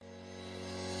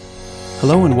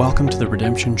Hello and welcome to the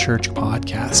Redemption Church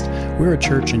podcast. We're a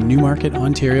church in Newmarket,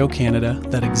 Ontario, Canada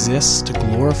that exists to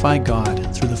glorify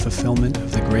God through the fulfillment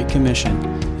of the Great Commission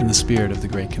in the spirit of the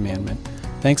Great Commandment.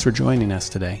 Thanks for joining us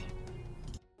today.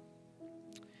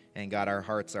 And God, our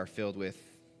hearts are filled with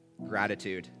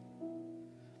gratitude.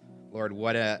 Lord,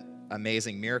 what an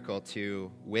amazing miracle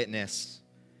to witness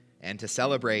and to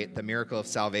celebrate the miracle of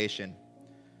salvation.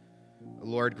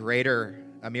 Lord, greater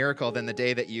a miracle than the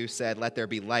day that you said, "Let there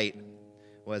be light,"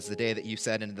 was the day that you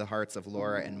said into the hearts of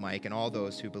Laura and Mike and all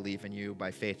those who believe in you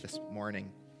by faith this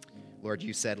morning. Lord,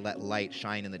 you said, "Let light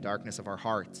shine in the darkness of our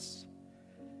hearts."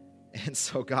 And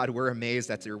so, God, we're amazed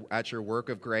at your work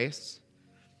of grace.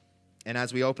 And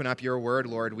as we open up your word,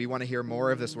 Lord, we want to hear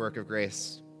more of this work of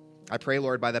grace. I pray,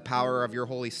 Lord, by the power of your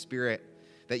Holy Spirit,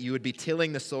 that you would be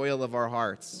tilling the soil of our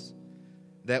hearts,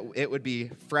 that it would be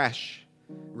fresh,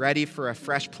 ready for a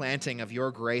fresh planting of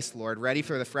your grace, Lord, ready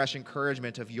for the fresh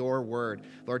encouragement of your word.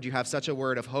 Lord, you have such a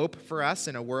word of hope for us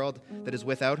in a world that is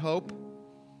without hope.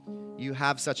 You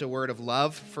have such a word of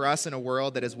love for us in a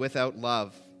world that is without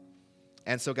love.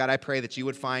 And so, God, I pray that you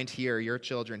would find here your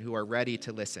children who are ready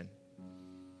to listen.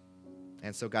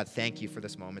 And so, God, thank you for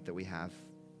this moment that we have.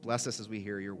 Bless us as we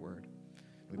hear your word.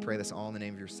 We pray this all in the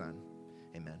name of your Son.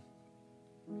 Amen.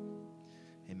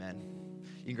 Amen.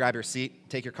 You can grab your seat,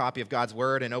 take your copy of God's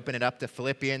word, and open it up to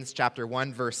Philippians chapter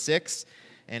 1, verse 6.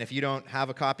 And if you don't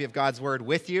have a copy of God's word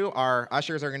with you, our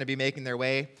ushers are going to be making their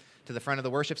way to the front of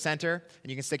the worship center, and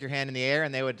you can stick your hand in the air,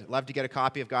 and they would love to get a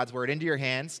copy of God's word into your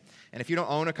hands. And if you don't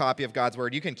own a copy of God's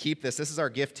word, you can keep this. This is our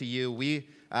gift to you.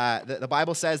 The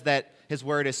Bible says that his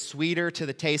word is sweeter to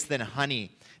the taste than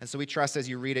honey. And so we trust as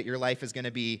you read it, your life is going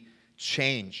to be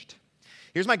changed.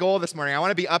 Here's my goal this morning. I want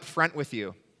to be upfront with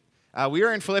you. We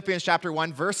are in Philippians chapter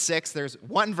 1, verse 6. There's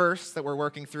one verse that we're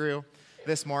working through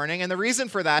this morning. And the reason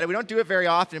for that, and we don't do it very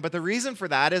often, but the reason for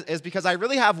that is because I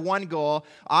really have one goal.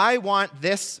 I want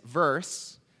this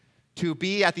verse to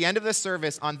be at the end of this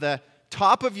service on the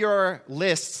top of your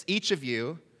lists, each of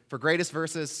you, for greatest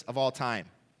verses of all time.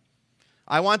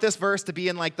 I want this verse to be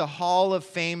in like the hall of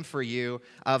fame for you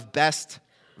of best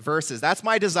verses. That's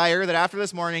my desire, that after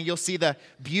this morning you'll see the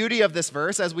beauty of this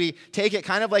verse as we take it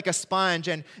kind of like a sponge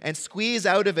and squeeze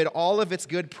out of it all of its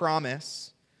good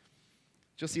promise.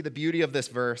 You'll see the beauty of this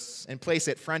verse and place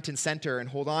it front and center and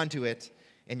hold on to it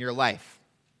in your life.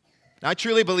 Now, I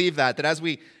truly believe that as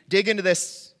we dig into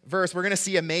this verse, we're going to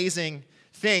see amazing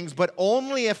things, but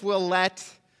only if we'll let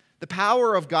the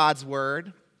power of God's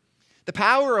word, the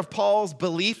power of Paul's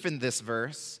belief in this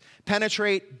verse,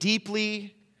 penetrate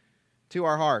deeply to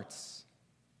our hearts.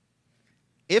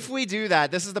 If we do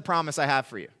that, this is the promise I have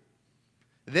for you.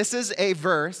 This is a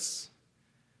verse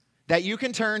that you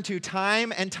can turn to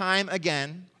time and time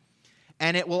again,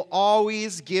 and it will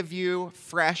always give you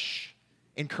fresh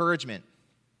encouragement.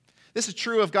 This is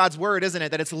true of God's word, isn't it?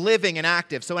 That it's living and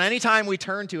active. So anytime we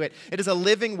turn to it, it is a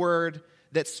living word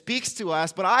that speaks to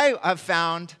us. But I have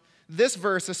found this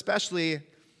verse especially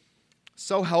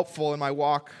so helpful in my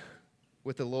walk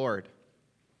with the Lord.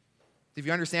 If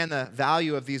you understand the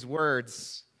value of these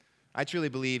words, I truly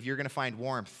believe you're going to find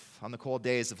warmth on the cold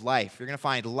days of life. You're going to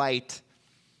find light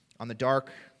on the dark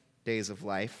days of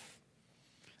life.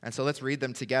 And so let's read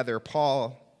them together.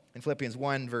 Paul, in Philippians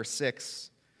 1, verse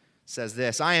 6, says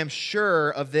this, "I am sure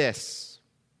of this,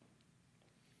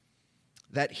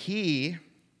 that he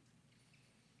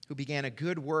who began a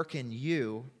good work in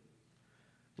you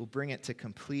will bring it to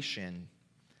completion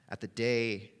at the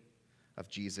day of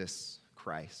Jesus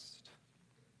Christ."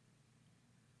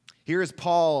 Here is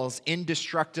Paul's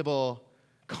indestructible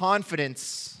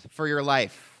confidence for your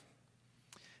life,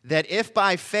 that if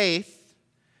by faith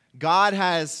God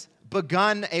has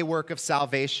begun a work of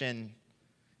salvation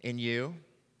in you,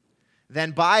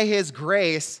 then by his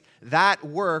grace that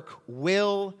work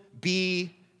will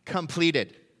be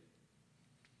completed.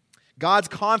 God's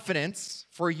confidence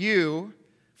for you,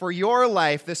 for your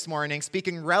life this morning,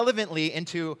 speaking relevantly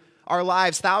into our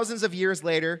lives thousands of years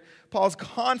later, Paul's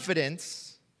confidence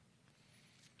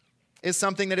is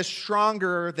something that is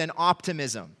stronger than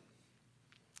optimism.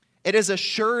 It is a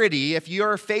surety, if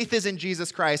your faith is in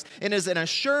Jesus Christ, it is an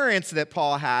assurance that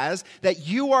Paul has that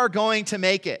you are going to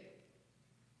make it,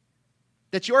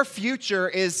 that your future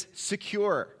is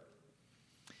secure.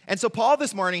 And so Paul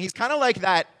this morning, he's kind of like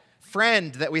that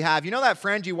friend that we have. You know that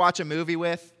friend you watch a movie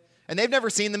with? And they've never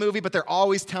seen the movie, but they're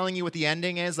always telling you what the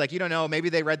ending is. Like, you don't know, maybe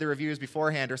they read the reviews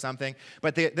beforehand or something.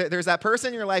 But there's that person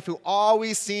in your life who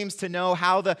always seems to know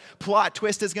how the plot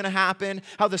twist is going to happen,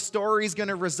 how the story is going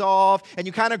to resolve. And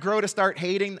you kind of grow to start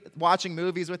hating watching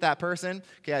movies with that person.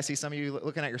 Okay, I see some of you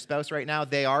looking at your spouse right now.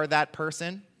 They are that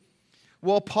person.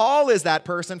 Well, Paul is that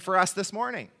person for us this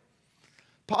morning.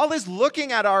 Paul is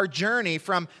looking at our journey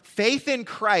from faith in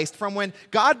Christ, from when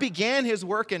God began his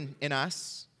work in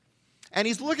us, and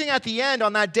he's looking at the end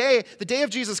on that day, the day of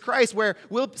Jesus Christ, where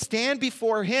we'll stand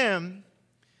before him.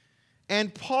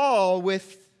 And Paul,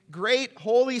 with great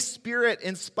Holy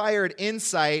Spirit-inspired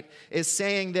insight, is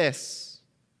saying this: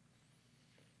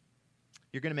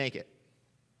 you're going to make it.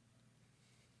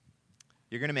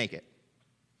 You're going to make it.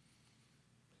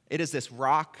 It is this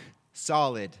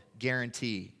rock-solid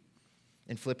guarantee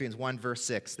in Philippians 1, verse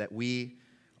 6, that we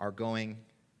are going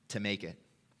to make it.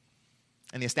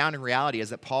 And the astounding reality is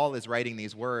that Paul is writing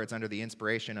these words under the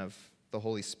inspiration of the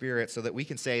Holy Spirit so that we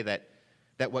can say that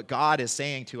what God is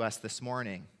saying to us this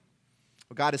morning,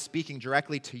 what God is speaking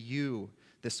directly to you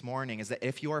this morning, is that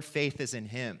if your faith is in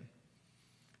him,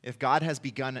 if God has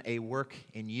begun a work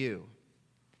in you,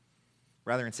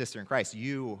 brother and sister in Christ,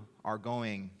 you are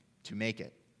going to make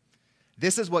it.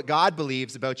 This is what God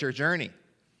believes about your journey.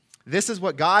 This is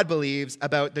what God believes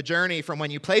about the journey from when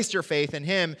you placed your faith in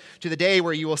him to the day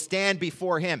where you will stand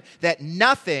before him. That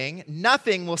nothing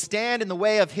will stand in the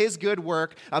way of his good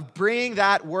work, of bringing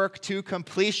that work to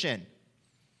completion.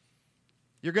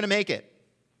 You're going to make it.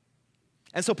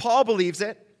 And so Paul believes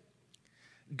it.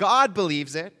 God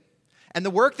believes it. And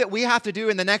the work that we have to do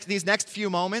in these next few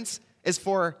moments is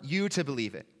for you to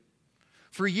believe it.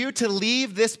 For you to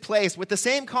leave this place with the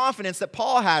same confidence that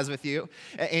Paul has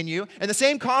in you, and the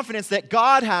same confidence that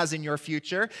God has in your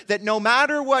future, that no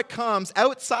matter what comes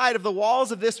outside of the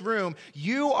walls of this room,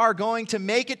 you are going to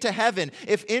make it to heaven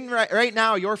if right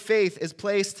now your faith is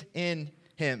placed in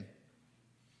him.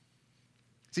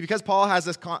 See, because Paul has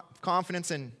this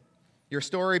confidence in your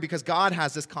story, because God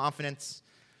has this confidence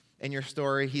in your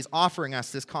story, he's offering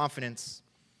us this confidence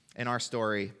in our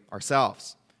story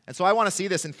ourselves. And so I want to see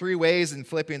this in three ways in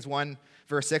Philippians 1,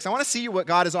 verse 6. I want to see what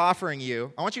God is offering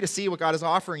you. I want you to see what God is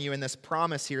offering you in this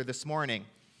promise here this morning.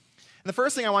 And the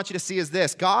first thing I want you to see is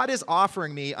this: God is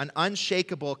offering me an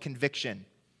unshakable conviction.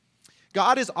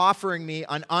 God is offering me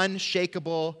an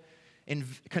unshakable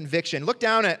conviction. Look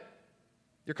down at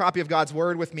your copy of God's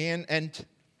Word with me and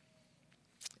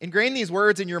ingrain these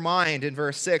words in your mind in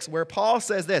verse 6, where Paul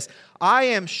says this: I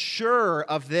am sure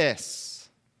of this.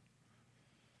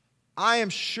 I am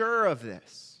sure of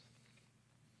this.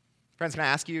 Friends, can I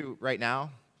ask you right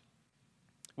now,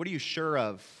 what are you sure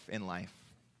of in life?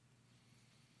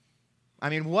 I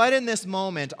mean, what in this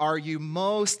moment are you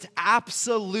most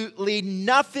absolutely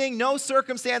nothing, no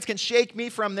circumstance can shake me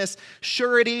from this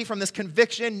surety, from this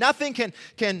conviction. Nothing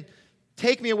can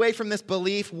take me away from this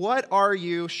belief. What are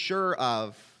you sure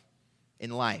of in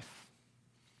life?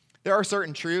 There are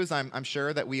certain truths, I'm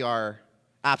sure, that we are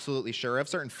absolutely sure of,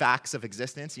 certain facts of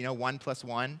existence. 1 plus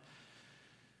 1.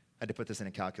 I had to put this in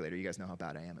a calculator. You guys know how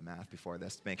bad I am at math before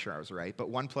this to make sure I was right. But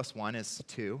 1 plus 1 is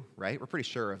 2, right? We're pretty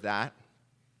sure of that.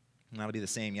 And that'll be the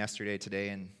same yesterday, today,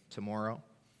 and tomorrow.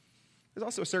 There's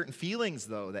also certain feelings,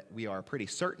 though, that we are pretty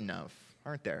certain of,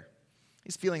 aren't there?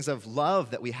 These feelings of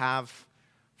love that we have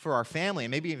for our family,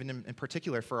 and maybe even in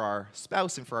particular for our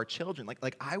spouse and for our children.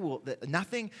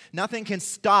 Nothing can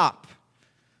stop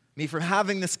me from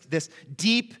having this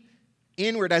deep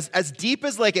inward, as deep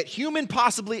as it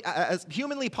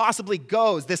humanly possibly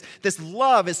goes. This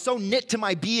love is so knit to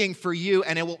my being for you,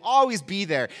 and it will always be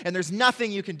there. And there's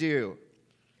nothing you can do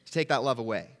to take that love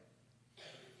away.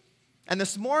 And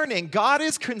this morning, God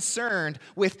is concerned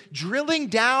with drilling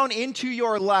down into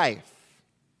your life,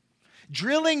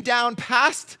 drilling down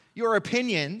past your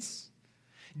opinions,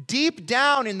 deep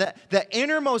down in the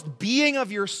innermost being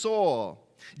of your soul,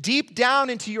 deep down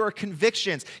into your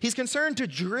convictions. He's concerned to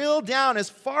drill down as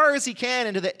far as he can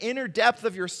into the inner depth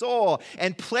of your soul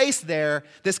and place there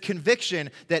this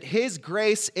conviction that his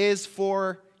grace is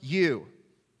for you.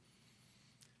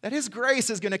 That his grace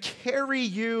is going to carry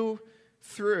you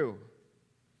through.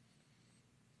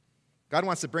 God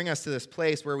wants to bring us to this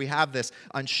place where we have this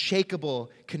unshakable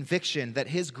conviction that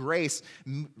his grace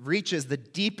reaches the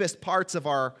deepest parts of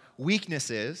our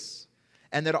weaknesses,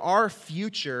 and that our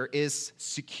future is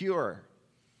secure.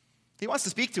 He wants to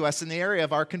speak to us in the area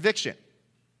of our conviction.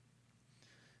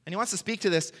 And he wants to speak to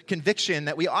this conviction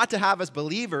that we ought to have as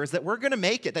believers, that we're going to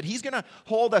make it, that he's going to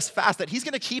hold us fast, that he's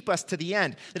going to keep us to the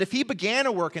end, that if he began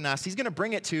a work in us, he's going to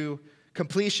bring it to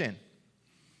completion.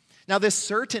 Now, this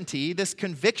certainty, this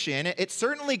conviction, it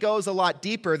certainly goes a lot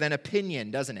deeper than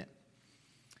opinion, doesn't it?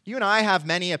 You and I have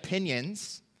many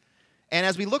opinions. And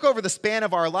as we look over the span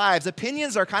of our lives,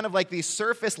 opinions are kind of like these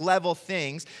surface level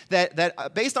things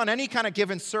that based on any kind of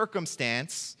given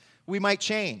circumstance, we might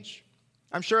change.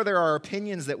 I'm sure there are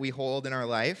opinions that we hold in our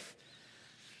life.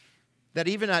 that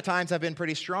even at times have been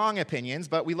pretty strong opinions,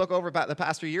 but we look over about the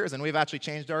past few years and we've actually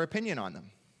changed our opinion on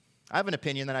them. I have an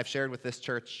opinion that I've shared with this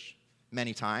church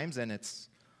many times, and it's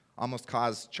almost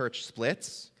caused church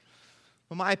splits.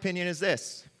 Well, my opinion is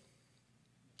this,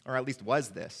 or at least was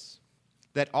this,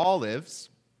 that olives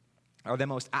are the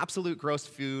most absolute gross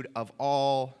food of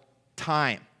all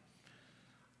time.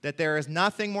 That there is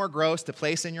nothing more gross to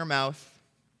place in your mouth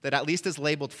that at least is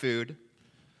labeled food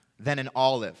than an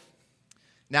olive.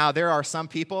 Now, there are some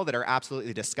people that are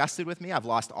absolutely disgusted with me. I've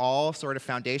lost all sort of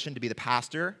foundation to be the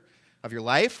pastor of your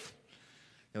life.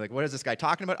 They're like, what is this guy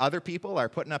talking about? Other people are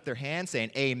putting up their hands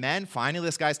saying, amen. Finally,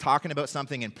 this guy's talking about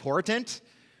something important.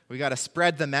 We got to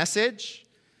spread the message.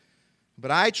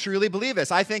 But I truly believe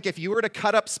this. I think if you were to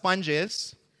cut up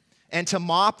sponges and to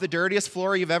mop the dirtiest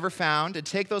floor you've ever found, and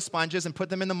take those sponges and put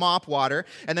them in the mop water,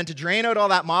 and then to drain out all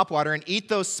that mop water and eat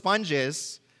those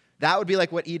sponges, that would be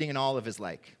like what eating an olive is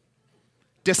like.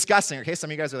 Disgusting. Okay, some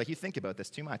of you guys are like, you think about this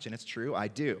too much, and it's true, I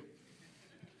do.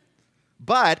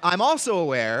 But I'm also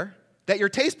aware that your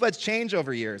taste buds change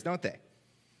over years, don't they?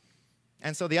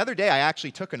 And so the other day, I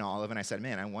actually took an olive, and I said,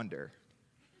 man, I wonder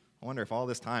if all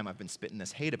this time I've been spitting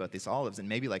this hate about these olives, and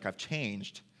maybe like I've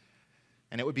changed.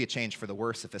 And it would be a change for the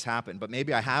worse if this happened, but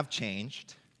maybe I have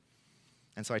changed.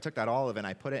 And so I took that olive and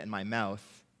I put it in my mouth,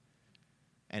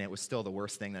 and it was still the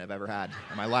worst thing that I've ever had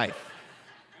in my life.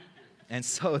 And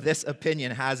so this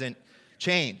opinion hasn't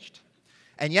changed.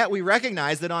 And yet we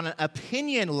recognize that on an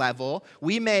opinion level,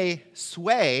 we may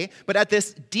sway, but at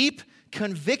this deep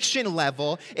conviction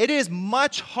level, it is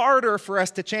much harder for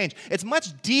us to change. It's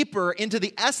much deeper into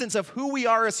the essence of who we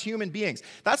are as human beings.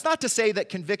 That's not to say that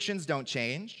convictions don't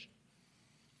change.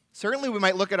 Certainly, we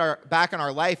might look back on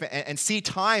our life and see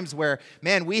times where,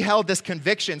 man, we held this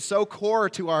conviction so core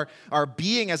to our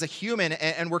being as a human,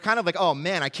 and we're kind of like, oh,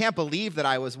 man, I can't believe that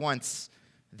I was once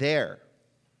there.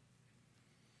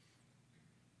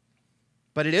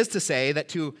 But it is to say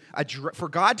that for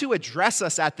God to address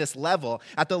us at this level,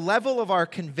 at the level of our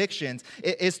convictions,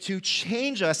 it is to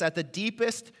change us at the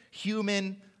deepest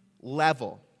human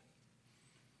level.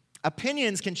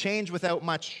 Opinions can change without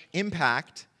much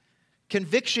impact.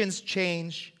 Convictions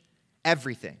change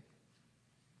everything.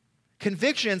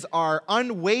 Convictions are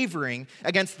unwavering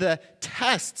against the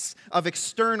tests of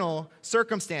external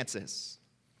circumstances.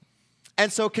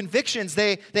 And so convictions,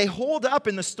 they hold up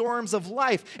in the storms of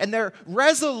life, and they're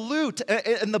resolute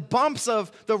in the bumps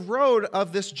of the road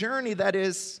of this journey that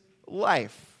is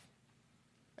life.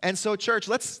 And so, church,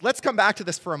 let's come back to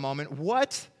this for a moment.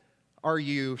 What are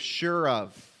you sure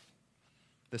of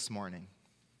this morning?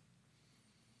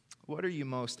 What are you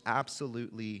most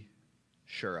absolutely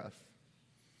sure of?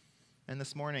 And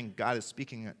this morning, God is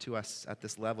speaking to us at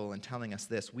this level and telling us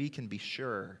this. We can be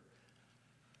sure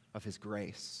of His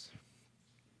grace.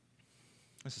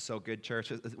 This is so good,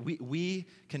 church. We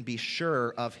can be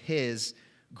sure of His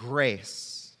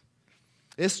grace.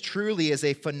 This truly is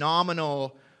a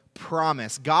phenomenal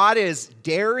promise. God is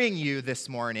daring you this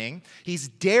morning. He's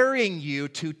daring you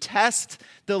to test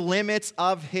the limits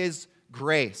of His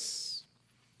grace.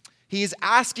 He's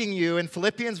asking you in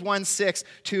Philippians 1:6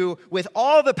 to, with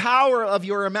all the power of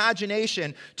your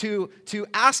imagination, to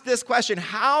ask this question: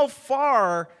 how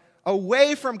far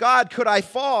away from God could I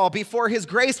fall before His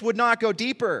grace would not go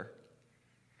deeper?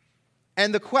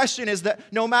 And the question is that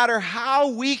no matter how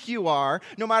weak you are,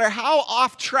 no matter how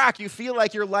off track you feel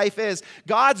like your life is,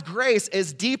 God's grace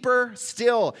is deeper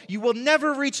still. You will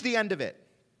never reach the end of it.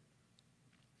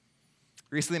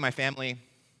 Recently, my family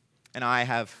and I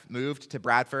have moved to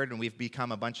Bradford, and we've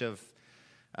become a bunch of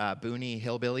boony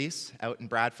hillbillies out in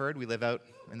Bradford. We live out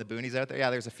in the boonies out there. Yeah,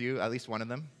 there's a few, at least one of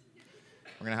them.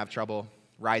 We're going to have trouble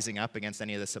rising up against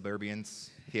any of the suburbians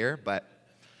here, but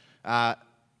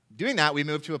doing that, we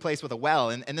moved to a place with a well,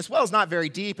 and this well is not very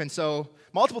deep, and so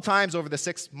multiple times over the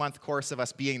 6-month course of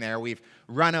us being there, we've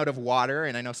run out of water,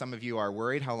 and I know some of you are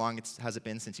worried. How long has it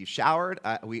been since you've showered?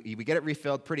 We get it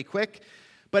refilled pretty quick,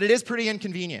 but it is pretty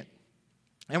inconvenient.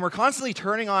 And we're constantly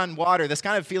turning on water, this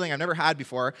kind of feeling I've never had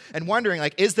before, and wondering,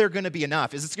 like, is there going to be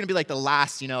enough? Is this going to be like the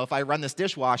last, if I run this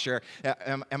dishwasher,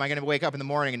 am I going to wake up in the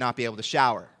morning and not be able to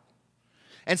shower?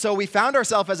 And so we found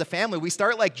ourselves as a family, we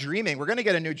start like dreaming. We're going to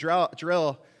get a new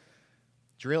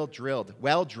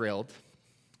well drilled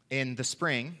in the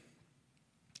spring.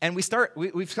 And we've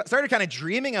started kind of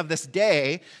dreaming of this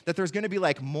day that there's going to be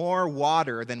like more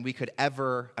water than we could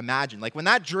ever imagine. Like when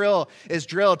that drill is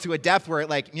drilled to a depth where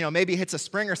it maybe hits a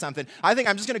spring or something, I think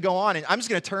I'm just going to go on and I'm just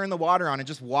going to turn the water on and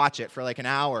just watch it for like an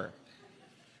hour.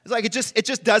 It's like it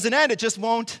just doesn't end. It just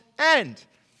won't end.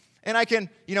 And I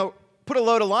can, put put a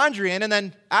load of laundry in, and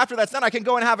then after that's done, I can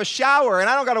go and have a shower, and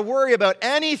I don't got to worry about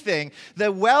anything.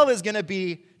 The well is going to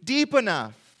be deep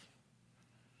enough.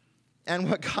 And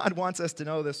what God wants us to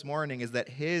know this morning is that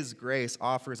his grace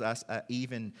offers us an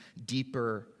even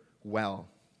deeper well.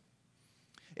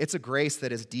 It's a grace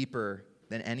that is deeper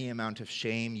than any amount of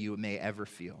shame you may ever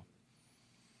feel.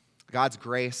 God's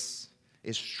grace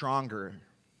is stronger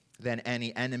than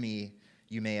any enemy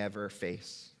you may ever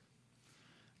face.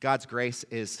 God's grace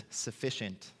is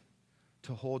sufficient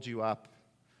to hold you up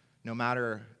no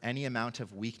matter any amount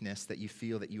of weakness that you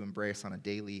feel that you embrace on a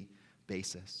daily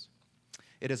basis.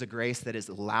 It is a grace that is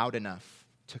loud enough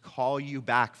to call you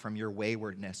back from your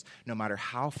waywardness no matter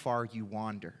how far you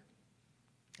wander.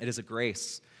 It is a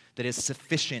grace that is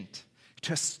sufficient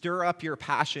to stir up your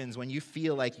passions when you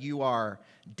feel like you are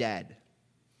dead.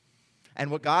 And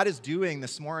what God is doing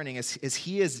this morning is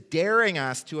he is daring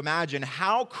us to imagine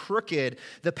how crooked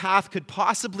the path could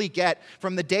possibly get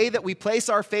from the day that we place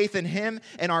our faith in him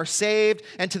and are saved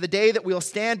and to the day that we'll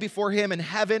stand before him in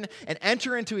heaven and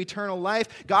enter into eternal life.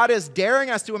 God is daring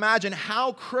us to imagine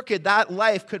how crooked that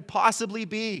life could possibly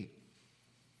be.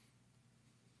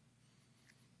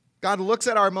 God looks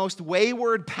at our most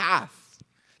wayward path,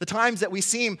 the times that we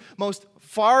seem most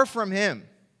far from him.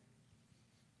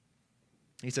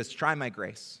 He says, try my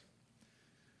grace.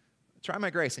 Try my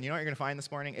grace. And you know what you're going to find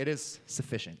this morning? It is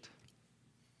sufficient.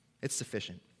 It's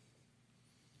sufficient.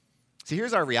 See,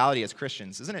 here's our reality as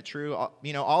Christians. Isn't it true?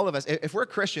 All of us, if we're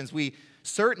Christians, we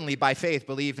certainly by faith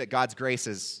believe that God's grace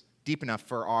is deep enough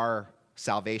for our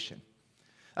salvation.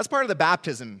 That's part of the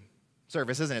baptism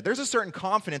service, isn't it? There's a certain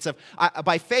confidence of,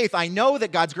 by faith, I know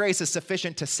that God's grace is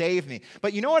sufficient to save me.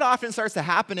 But you know what often starts to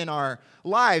happen in our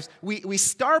lives? We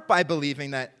start by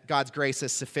believing that God's grace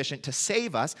is sufficient to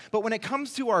save us, but when it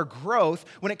comes to our growth,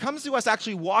 when it comes to us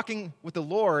actually walking with the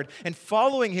Lord and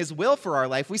following his will for our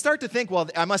life, we start to think, well,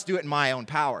 I must do it in my own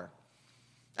power.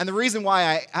 And the reason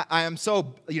why I am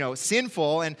so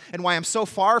sinful and why I'm so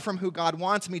far from who God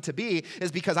wants me to be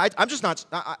is because I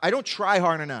don't try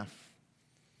hard enough.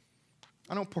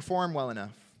 I don't perform well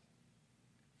enough.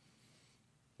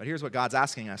 But here's what God's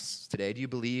asking us today. Do you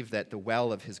believe that the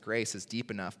well of his grace is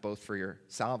deep enough both for your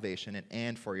salvation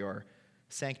and for your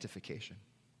sanctification?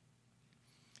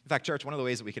 In fact, church, one of the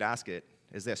ways that we could ask it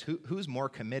is this. Who's more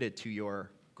committed to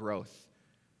your growth?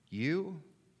 You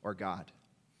or God?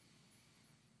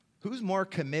 Who's more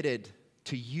committed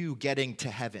to you getting to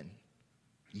heaven?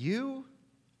 You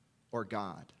or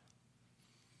God?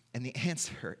 And the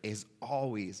answer is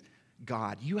always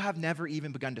God. You have never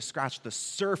even begun to scratch the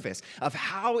surface of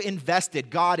how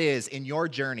invested God is in your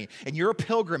journey, in your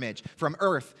pilgrimage from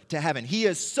earth to heaven. He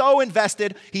is so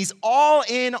invested. He's all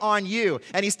in on you.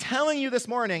 And he's telling you this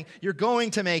morning, you're going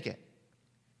to make it.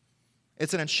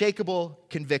 It's an unshakable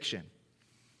conviction.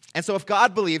 And so if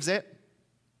God believes it,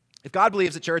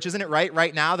 church, isn't it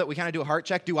right now that we kind of do a heart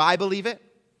check? Do I believe it?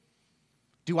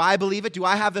 Do I believe it? Do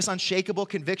I have this unshakable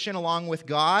conviction along with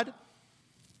God?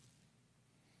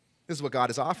 This is what God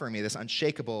is offering me, this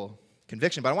unshakable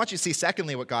conviction. But I want you to see,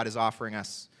 secondly, what God is offering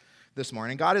us this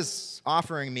morning. God is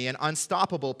offering me an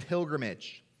unstoppable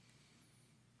pilgrimage.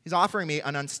 He's offering me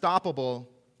an unstoppable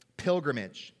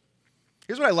pilgrimage.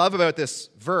 Here's what I love about this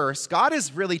verse. God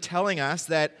is really telling us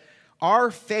that our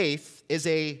faith is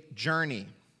a journey.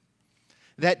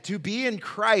 That to be in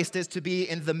Christ is to be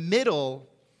in the middle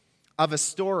of a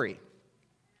story.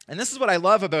 And this is what I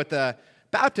love about the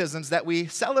baptisms that we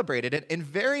celebrated. In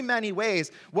very many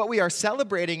ways, what we are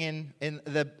celebrating in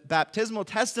the baptismal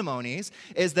testimonies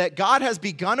is that God has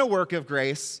begun a work of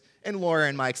grace in Laura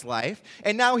and Mike's life,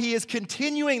 and now he is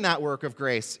continuing that work of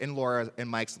grace in Laura and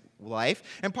Mike's life.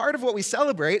 And part of what we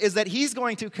celebrate is that he's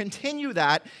going to continue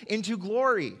that into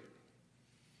glory.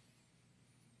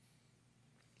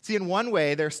 See, in one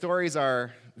way, their stories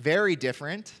are very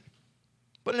different,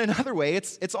 but in another way,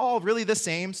 it's all really the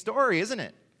same story, isn't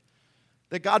it?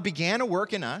 That God began a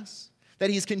work in us, that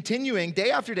he's continuing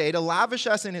day after day to lavish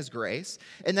us in his grace,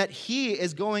 and that he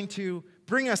is going to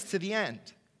bring us to the end.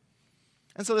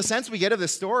 And so the sense we get of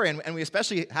this story, and we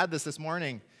especially had this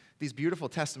morning, these beautiful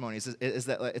testimonies, is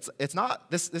that it's not,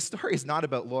 this story is not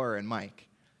about Laura and Mike.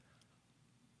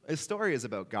 This story is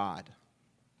about God.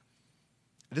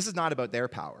 This is not about their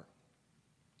power.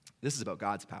 This is about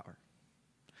God's power.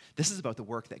 This is about the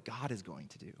work that God is going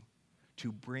to do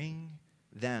to bring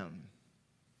them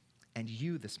and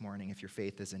you this morning, if your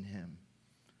faith is in him,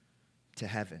 to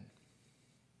heaven.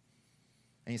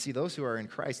 And you see, those who are in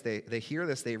Christ, they hear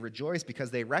this, they rejoice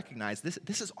because they recognize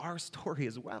this is our story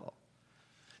as well.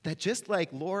 that just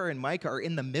like Laura and Mike are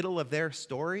in the middle of their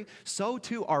story, so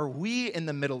too are we in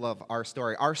the middle of our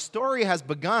story. Our story has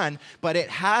begun, but it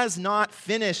has not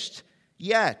finished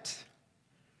yet.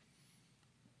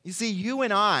 You see, you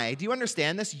and I, do you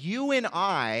understand this? You and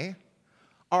I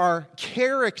are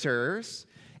characters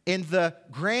in the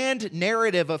grand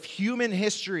narrative of human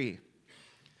history.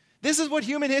 This is what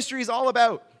human history is all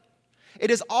about. It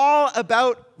is all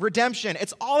about redemption.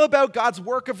 It's all about God's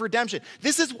work of redemption.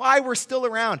 This is why we're still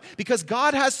around, because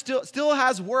God still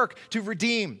has work to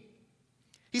redeem.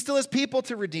 He still has people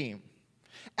to redeem.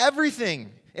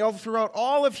 Everything throughout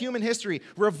all of human history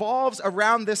revolves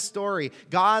around this story,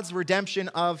 God's redemption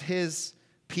of his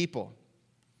people.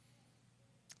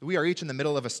 We are each in the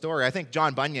middle of a story. I think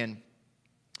John Bunyan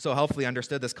so helpfully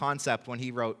understood this concept when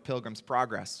he wrote Pilgrim's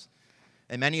Progress.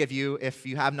 And many of you, if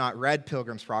you have not read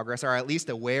Pilgrim's Progress, are at least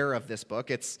aware of this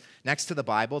book. It's next to the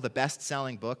Bible, the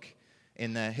best-selling book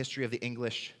in the history of the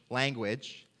English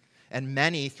language. And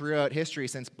many throughout history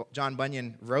since John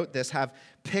Bunyan wrote this have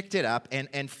picked it up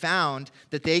and found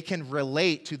that they can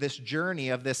relate to this journey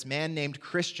of this man named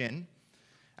Christian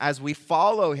as we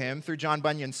follow him through John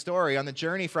Bunyan's story on the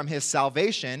journey from his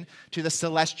salvation to the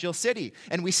celestial city.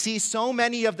 And we see so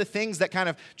many of the things that kind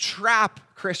of trap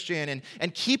Christian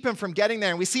and keep him from getting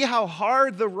there. And we see how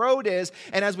hard the road is.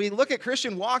 And as we look at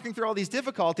Christian walking through all these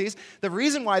difficulties, the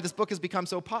reason why this book has become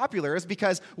so popular is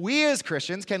because we as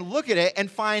Christians can look at it and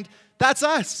find that's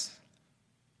us.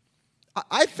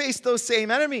 I've faced those same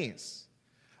enemies.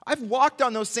 I've walked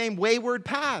on those same wayward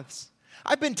paths.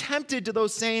 I've been tempted to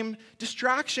those same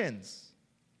distractions.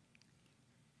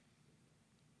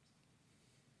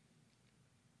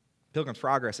 Pilgrim's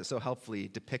Progress, it so helpfully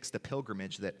depicts the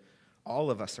pilgrimage that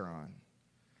all of us are on.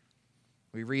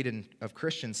 We read of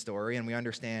Christian's story and we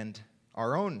understand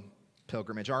our own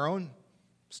pilgrimage, our own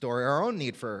story, our own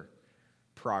need for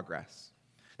progress.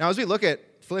 Now, as we look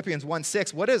at Philippians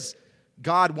 1:6, what does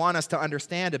God want us to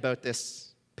understand about this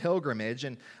pilgrimage?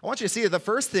 And I want you to see that the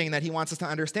first thing that he wants us to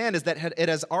understand is that it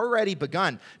has already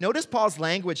begun. Notice Paul's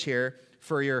language here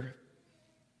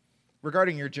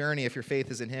regarding your journey if your faith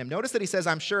is in him. Notice that he says,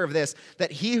 I'm sure of this,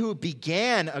 that he who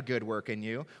began a good work in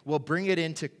you will bring it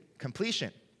into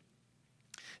completion.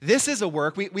 This is a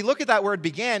work, we look at that word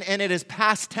began, and it is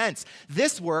past tense.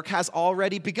 This work has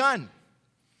already begun.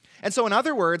 And so in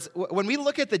other words, when we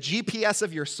look at the GPS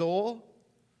of your soul,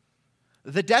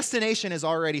 the destination is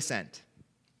already sent.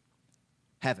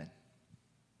 Heaven.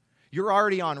 You're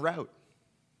already en route.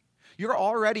 You're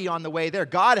already on the way there.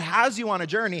 God has you on a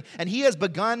journey, and he has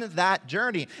begun that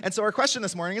journey. And so our question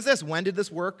this morning is this: when did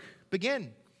this work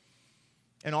begin?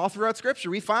 And all throughout Scripture,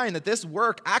 we find that this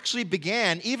work actually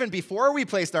began even before we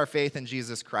placed our faith in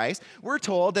Jesus Christ. We're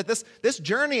told that this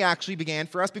journey actually began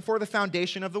for us before the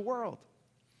foundation of the world.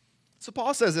 So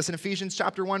Paul says this in Ephesians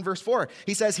chapter 1, verse 4.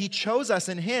 He says, he chose us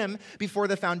in him before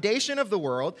the foundation of the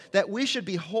world that we should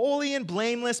be holy and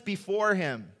blameless before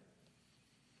him.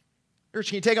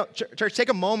 Church, take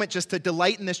a moment just to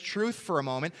delight in this truth for a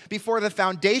moment. Before the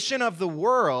foundation of the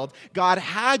world, God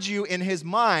had you in his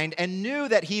mind and knew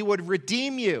that he would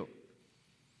redeem you.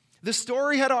 The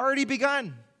story had already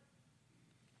begun.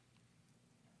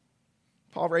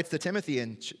 Paul writes to Timothy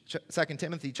in 2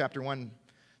 Timothy chapter 1,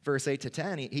 verse 8 to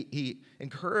 10, he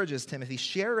encourages Timothy,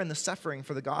 share in the suffering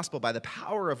for the gospel by the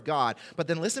power of God. But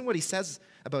then listen what he says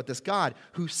about this God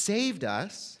who saved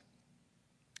us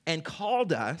and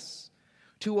called us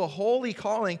to a holy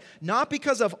calling, not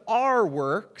because of our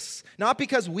works, not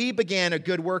because we began a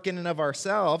good work in and of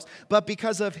ourselves, but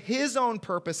because of his own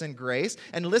purpose and grace.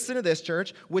 And listen to this,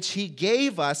 church, which he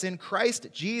gave us in Christ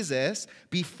Jesus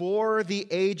before the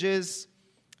ages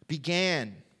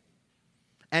began,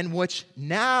 and which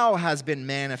now has been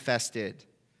manifested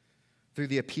through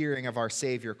the appearing of our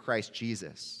Savior, Christ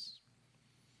Jesus.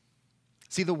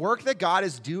 See, the work that God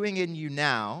is doing in you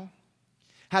now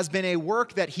has been a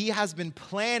work that he has been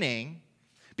planning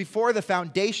before the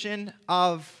foundation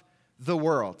of the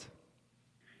world.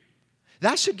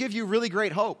 That should give you really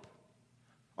great hope.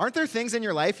 Aren't there things in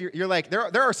your life, you're like,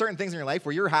 there are certain things in your life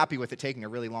where you're happy with it taking a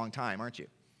really long time, aren't you?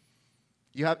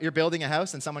 You're building a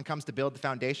house and someone comes to build the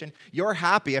foundation. You're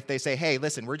happy if they say, hey,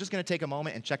 listen, we're just going to take a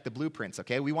moment and check the blueprints,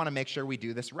 okay? We want to make sure we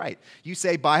do this right. You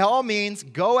say, by all means,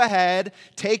 go ahead,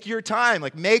 take your time.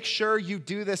 Like, make sure you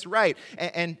do this right.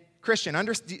 And Christian,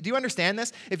 do you understand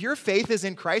this? If your faith is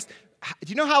in Christ, do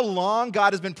you know how long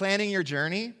God has been planning your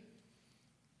journey?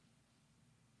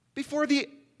 Before the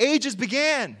ages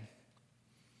began.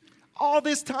 All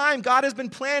this time, God has been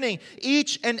planning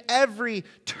each and every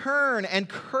turn and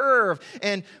curve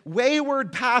and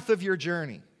wayward path of your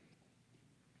journey.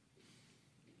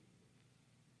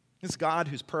 This God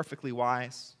who's perfectly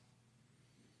wise,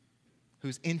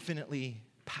 who's infinitely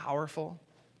powerful,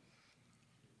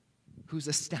 who's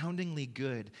astoundingly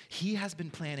good. He has been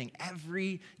planning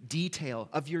every detail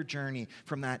of your journey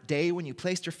from that day when you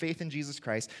placed your faith in Jesus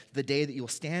Christ to the day that you will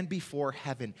stand before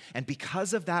heaven. And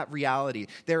because of that reality,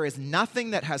 there is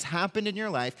nothing that has happened in your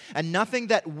life and nothing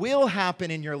that will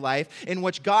happen in your life in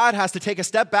which God has to take a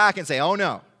step back and say, oh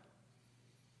no.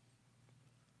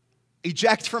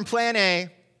 Eject from plan A.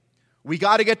 We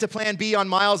got to get to plan B on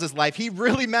Myles' life. He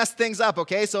really messed things up,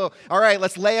 okay? So, all right,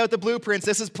 let's lay out the blueprints.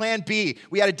 This is plan B.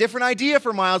 We had a different idea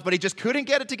for Myles, but he just couldn't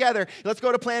get it together. Let's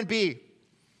go to plan B.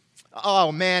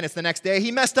 Oh, man, it's the next day.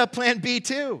 He messed up plan B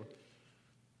too.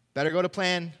 Better go to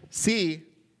plan C.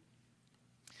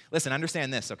 Listen,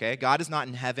 understand this, okay? God is not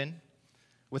in heaven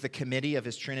with a committee of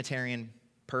his Trinitarian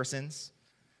persons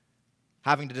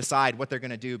having to decide what they're going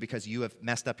to do because you have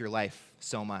messed up your life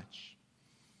so much.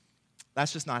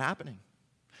 That's just not happening.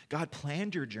 God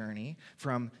planned your journey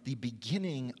from the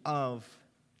beginning of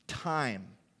time.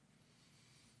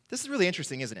 This is really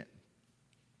interesting, isn't it?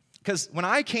 Because when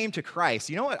I came to Christ,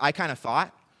 you know what I kind of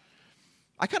thought?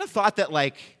 I kind of thought that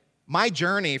my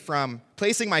journey from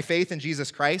placing my faith in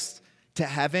Jesus Christ to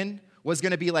heaven was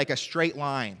going to be like a straight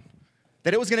line.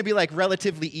 That it was going to be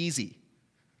relatively easy.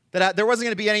 That there wasn't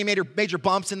going to be any major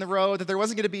bumps in the road, that there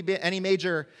wasn't going to be any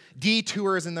major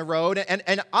detours in the road.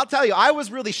 And I'll tell you, I was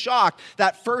really shocked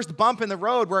that first bump in the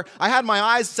road where I had my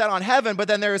eyes set on heaven, but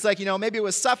then there was maybe it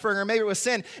was suffering or maybe it was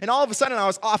sin. And all of a sudden I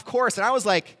was off course and I was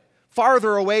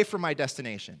farther away from my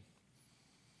destination.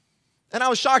 And I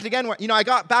was shocked again, I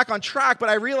got back on track, but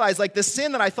I realized the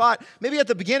sin that I thought maybe at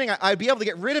the beginning I'd be able to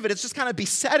get rid of it, it's just kind of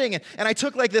besetting. And I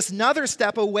took this another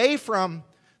step away from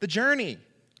the journey.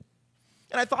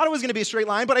 And I thought it was going to be a straight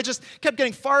line, but I just kept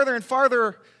getting farther and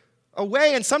farther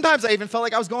away. And sometimes I even felt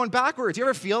like I was going backwards. You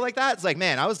ever feel like that? It's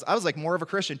man, I was more of a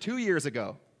Christian 2 years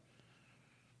ago.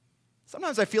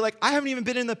 Sometimes I feel like I haven't even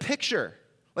been in the picture.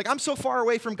 I'm so far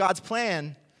away from God's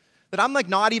plan that I'm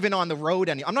not even on the road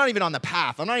anymore. I'm not even on the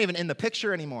path. I'm not even in the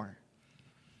picture anymore.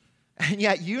 And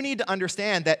yet you need to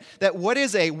understand that what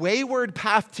is a wayward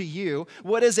path to you,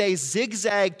 what is a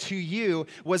zigzag to you,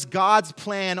 was God's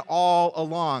plan all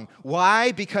along.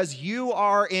 Why? Because you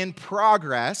are in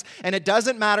progress, and it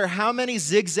doesn't matter how many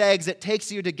zigzags it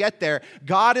takes you to get there,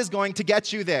 God is going to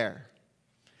get you there.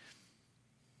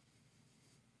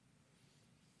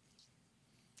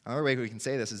 Another way we can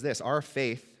say this is this: our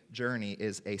faith journey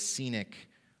is a scenic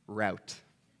route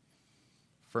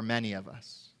for many of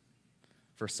us.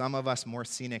 For some of us, more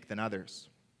scenic than others.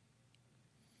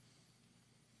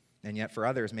 And yet for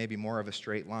others, maybe more of a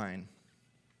straight line.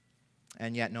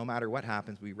 And yet, no matter what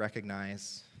happens, we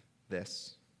recognize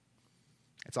this: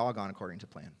 it's all gone according to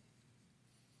plan.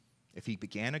 If he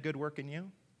began a good work in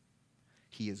you,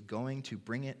 he is going to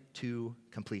bring it to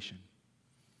completion.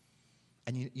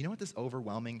 And you know what this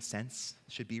overwhelming sense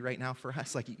should be right now for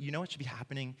us? You know what should be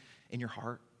happening in your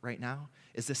heart right now?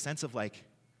 Is this sense of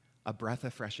a breath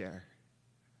of fresh air.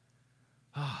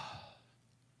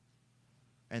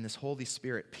 And this Holy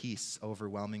Spirit peace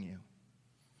overwhelming you.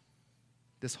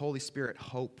 This Holy Spirit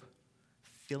hope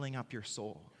filling up your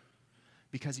soul.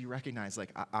 Because you recognize,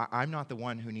 I'm not the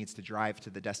one who needs to drive to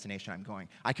the destination I'm going.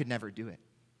 I could never do it.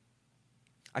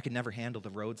 I could never handle the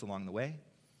roads along the way.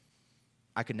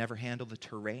 I could never handle the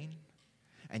terrain.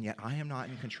 And yet I am not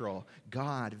in control.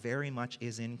 God very much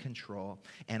is in control.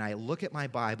 And I look at my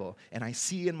Bible, and I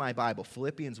see in my Bible,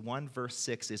 Philippians 1 verse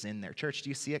 6 is in there. Church, do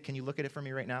you see it? Can you look at it for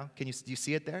me right now? Do you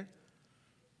see it there?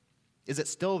 Is it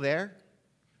still there?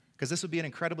 Because this would be an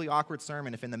incredibly awkward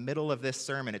sermon if in the middle of this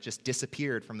sermon it just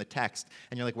disappeared from the text.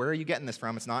 And you're where are you getting this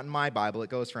from? It's not in my Bible. It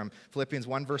goes from Philippians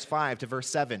 1 verse 5 to verse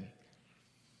 7.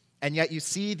 And yet you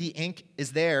see the ink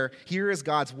is there. Here is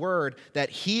God's word,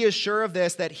 that he is sure of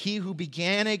this, that he who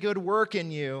began a good work in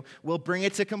you will bring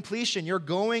it to completion. You're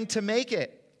going to make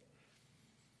it.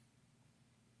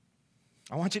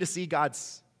 I want you to see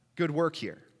God's good work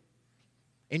here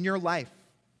in your life.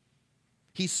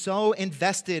 He's so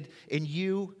invested in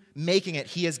you making it.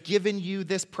 He has given you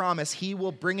this promise. He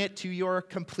will bring it to your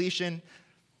completion.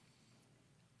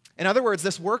 In other words,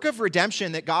 this work of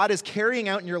redemption that God is carrying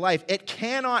out in your life, it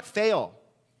cannot fail.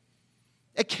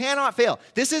 It cannot fail.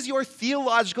 This is your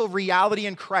theological reality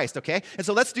in Christ, okay? And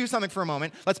so let's do something for a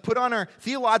moment. Let's put on our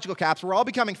theological caps. We're all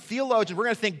becoming theologians. We're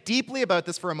going to think deeply about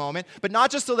this for a moment, but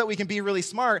not just so that we can be really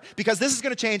smart, because this is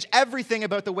going to change everything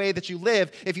about the way that you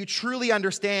live if you truly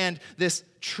understand this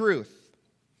truth.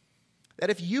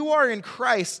 That if you are in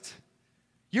Christ,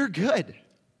 you're good.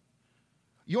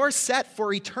 You're set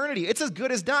for eternity. It's as good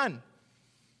as done.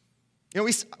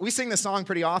 We sing this song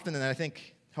pretty often, and I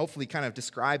think hopefully kind of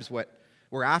describes what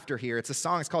we're after here. It's a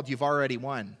song, it's called You've Already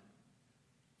Won.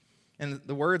 And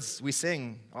the words we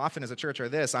sing often as a church are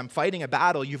this: I'm fighting a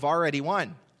battle you've already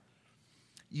won.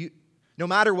 No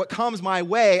matter what comes my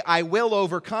way, I will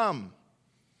overcome.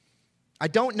 I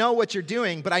don't know what you're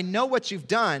doing, but I know what you've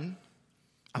done.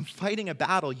 I'm fighting a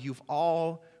battle you've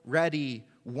already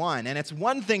won. And it's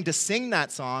one thing to sing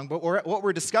that song, but what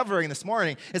we're discovering this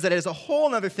morning is that it is a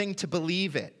whole other thing to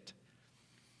believe it.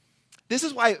 This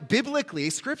is why biblically,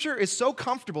 Scripture is so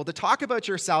comfortable to talk about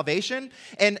your salvation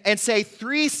and say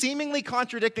three seemingly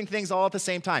contradicting things all at the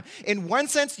same time. In one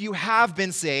sense, you have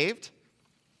been saved.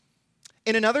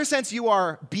 In another sense, you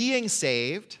are being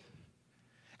saved.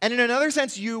 And in another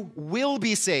sense, you will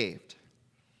be saved.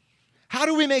 How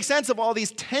do we make sense of all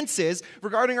these tenses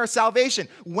regarding our salvation?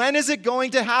 When is it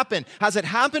going to happen? Has it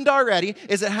happened already?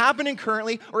 Is it happening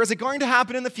currently? Or is it going to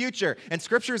happen in the future? And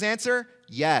Scripture's answer,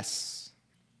 yes.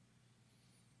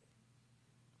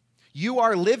 You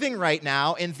are living right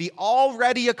now in the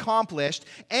already accomplished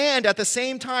and at the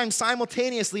same time,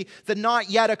 simultaneously, the not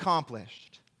yet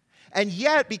accomplished. And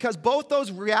yet, because both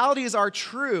those realities are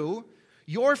true,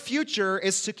 your future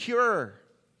is secure.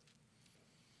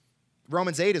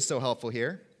 Romans 8 is so helpful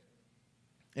here.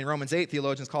 In Romans 8,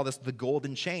 theologians call this the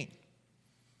golden chain.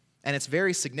 And it's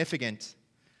very significant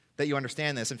that you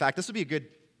understand this. In fact, this would be a good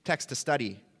text to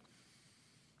study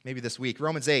maybe this week.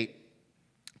 Romans 8.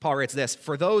 Paul writes this: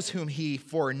 for those whom he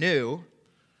foreknew,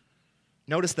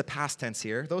 notice the past tense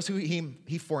here, those who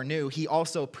he foreknew, he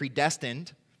also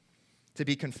predestined to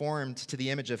be conformed to the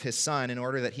image of his Son in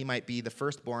order that he might be the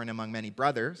firstborn among many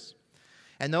brothers.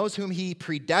 And those whom he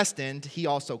predestined, he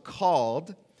also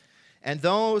called. And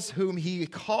those whom he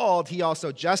called, he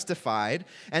also justified.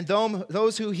 And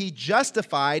those who he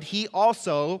justified, he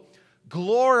also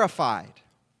glorified.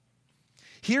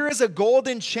 Here is a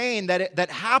golden chain that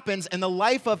happens in the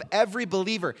life of every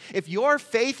believer. If your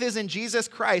faith is in Jesus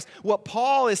Christ, what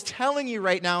Paul is telling you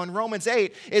right now in Romans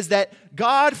 8 is that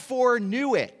God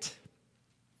foreknew it.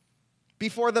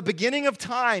 Before the beginning of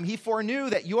time, he foreknew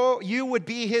that you would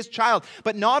be his child.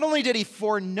 But not only did he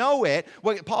foreknow it,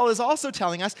 what Paul is also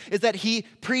telling us is that he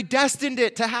predestined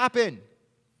it to happen.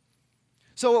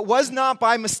 So it was not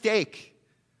by mistake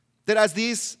that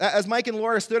as Mike and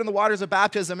Laura stood in the waters of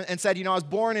baptism and said, I was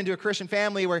born into a Christian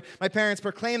family where my parents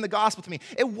proclaimed the gospel to me.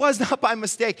 It was not by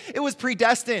mistake. It was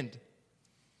predestined.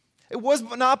 It was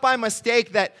not by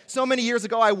mistake that so many years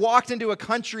ago I walked into a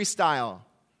country style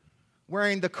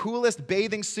wearing the coolest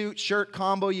bathing suit shirt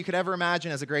combo you could ever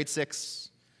imagine as a grade 6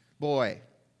 boy.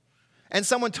 And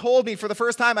someone told me for the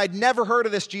first time, I'd never heard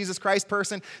of this Jesus Christ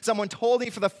person. Someone told me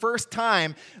for the first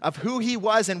time of who he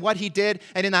was and what he did.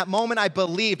 And in that moment, I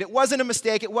believed. It wasn't a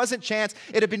mistake. It wasn't chance.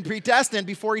 It had been predestined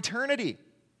before eternity.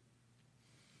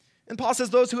 And Paul says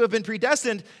those who have been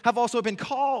predestined have also been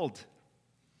called.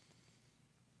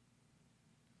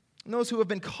 And those who have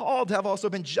been called have also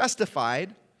been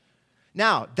justified.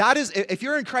 Now, that is, if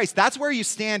you're in Christ, that's where you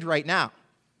stand right now.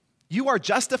 You are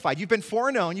justified. You've been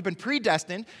foreknown. You've been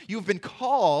predestined. You've been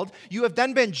called. You have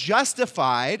then been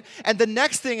justified. And the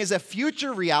next thing is a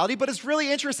future reality, but it's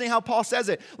really interesting how Paul says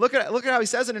it. Look at how he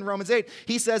says it in Romans 8.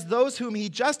 He says, those whom he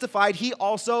justified, he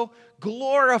also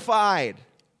glorified.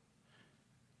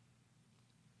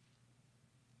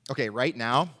 Okay, right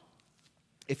now,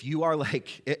 if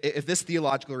this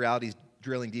theological reality is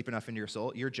drilling deep enough into your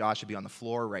soul, your jaw should be on the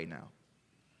floor right now.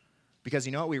 Because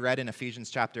you know what we read in Ephesians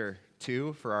chapter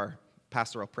 2 for our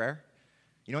pastoral prayer?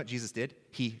 You know what Jesus did?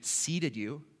 He seated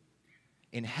you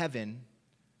in heaven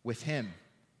with him.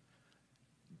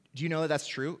 Do you know that that's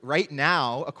true? Right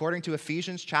now, according to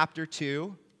Ephesians chapter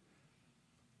 2,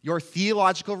 your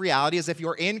theological reality is if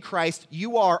you're in Christ,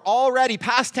 you are already,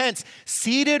 past tense,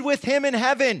 seated with him in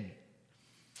heaven.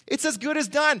 It's as good as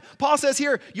done. Paul says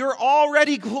here, you're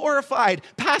already glorified.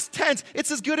 Past tense, it's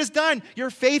as good as done. Your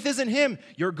faith is in him.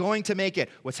 You're going to make it.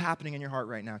 What's happening in your heart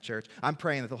right now, church? I'm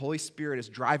praying that the Holy Spirit is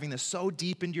driving this so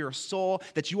deep into your soul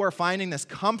that you are finding this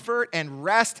comfort and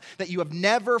rest that you have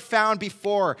never found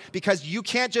before, because you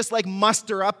can't just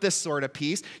muster up this sort of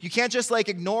peace. You can't just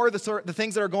ignore the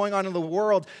things that are going on in the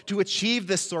world to achieve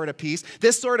this sort of peace.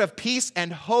 This sort of peace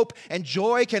and hope and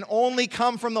joy can only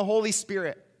come from the Holy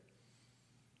Spirit.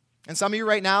 And some of you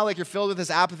right now, you're filled with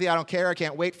this apathy. I don't care. I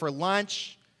can't wait for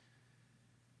lunch.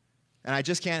 And I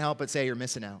just can't help but say you're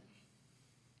missing out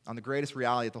on the greatest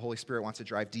reality that the Holy Spirit wants to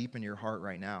drive deep into your heart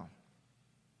right now.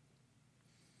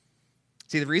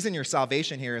 See, the reason your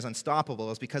salvation here is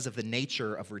unstoppable is because of the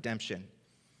nature of redemption.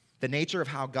 the nature of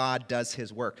how God does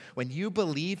his work. When you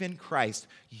believe in Christ,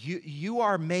 you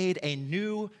are made a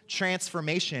new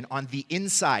transformation on the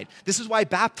inside. This is why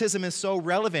baptism is so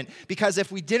relevant, because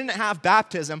if we didn't have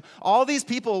baptism, all these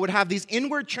people would have these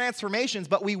inward transformations,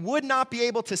 but we would not be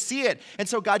able to see it. And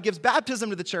so God gives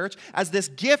baptism to the church as this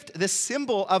gift, this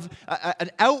symbol of, an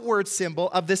outward symbol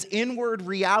of this inward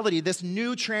reality, this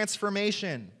new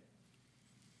transformation.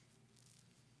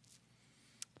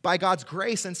 By God's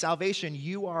grace and salvation,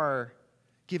 you are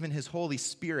given his Holy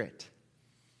Spirit.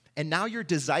 And now your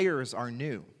desires are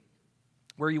new.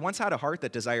 Where you once had a heart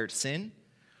that desired sin,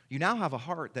 you now have a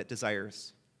heart that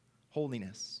desires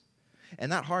holiness.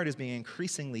 And that heart is being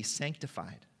increasingly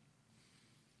sanctified.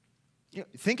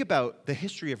 Think about the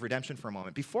history of redemption for a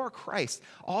moment. Before Christ,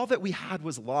 all that we had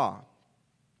was law.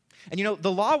 And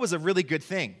the law was a really good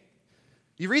thing.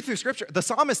 You read through Scripture, the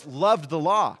psalmist loved the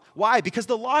law. Why? Because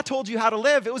the law told you how to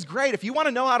live. It was great. If you want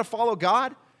to know how to follow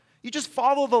God, you just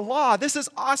follow the law. This is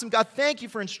awesome. God, thank you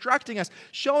for instructing us,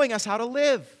 showing us how to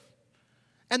live.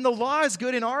 And the law is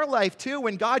good in our life too.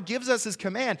 When God gives us his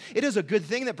command, it is a good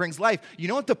thing that brings life. You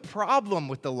know what the problem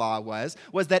with the law was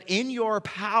that in your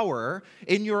power,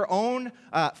 in your own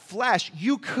flesh,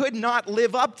 you could not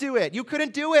live up to it. You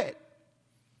couldn't do it.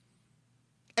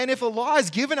 And if a law is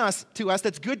given to us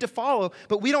that's good to follow,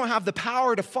 but we don't have the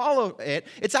power to follow it,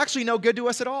 it's actually no good to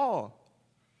us at all.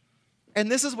 And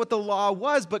this is what the law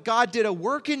was, but God did a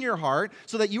work in your heart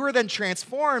so that you were then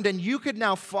transformed and you could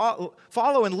now follow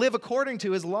and live according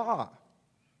to his law.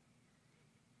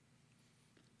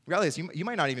 Reality is, you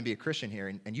might not even be a Christian here,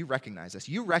 and you recognize this.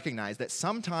 You recognize that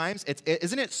sometimes,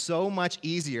 isn't it so much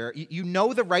easier? You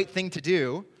know the right thing to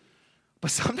do,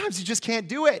 but sometimes you just can't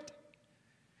do it.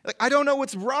 Like, I don't know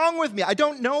what's wrong with me. I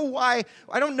don't know why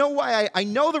I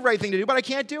know the right thing to do, but I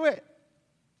can't do it.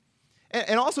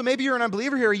 And also, maybe you're an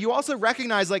unbeliever here. You also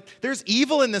recognize, there's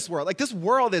evil in this world. This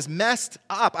world is messed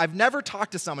up. I've never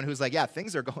talked to someone who's like, yeah,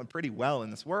 things are going pretty well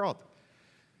in this world.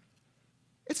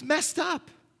 It's messed up.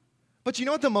 But you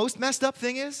know what the most messed up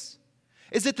thing is?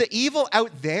 Is that the evil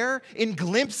out there in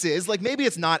glimpses, maybe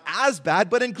it's not as bad,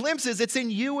 but in glimpses, it's in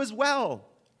you as well.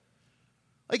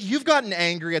 You've gotten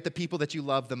angry at the people that you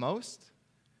love the most.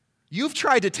 You've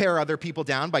tried to tear other people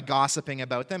down by gossiping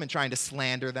about them and trying to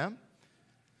slander them.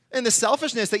 And the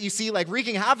selfishness that you see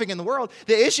wreaking havoc in the world,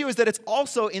 the issue is that it's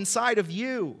also inside of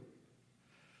you.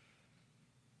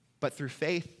 But through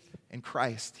faith in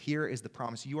Christ, here is the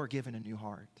promise. You are given a new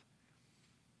heart.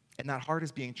 And that heart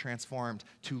is being transformed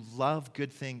to love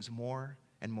good things more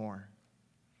and more.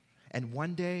 And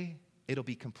one day, it'll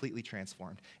be completely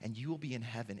transformed. And you will be in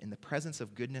heaven in the presence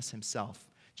of goodness himself,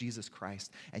 Jesus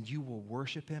Christ. And you will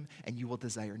worship him, and you will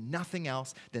desire nothing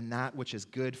else than that which is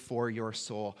good for your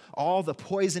soul. All the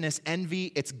poisonous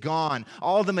envy, it's gone.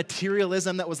 All the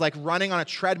materialism that was running on a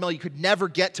treadmill, you could never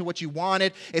get to what you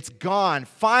wanted, it's gone.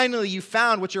 Finally, you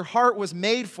found what your heart was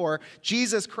made for,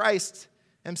 Jesus Christ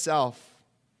himself.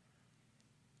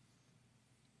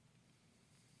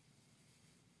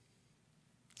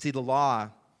 See, the law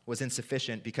was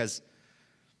insufficient because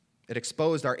it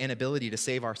exposed our inability to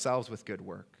save ourselves with good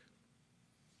work.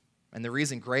 And the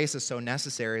reason grace is so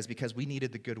necessary is because we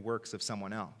needed the good works of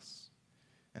someone else.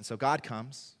 And so God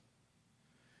comes,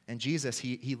 and Jesus,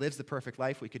 he lives the perfect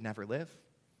life we could never live.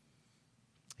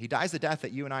 He dies the death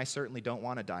that you and I certainly don't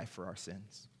want to die for our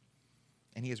sins.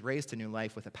 And he is raised to new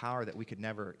life with a power that we could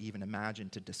never even imagine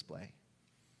to display.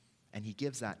 And he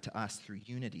gives that to us through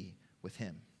unity with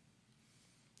him.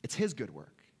 It's his good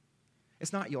work.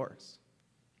 It's not yours.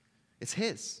 It's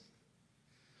his.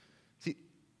 See,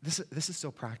 this is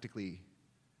so practically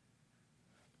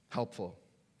helpful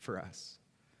for us.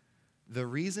 The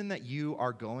reason that you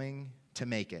are going to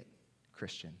make it,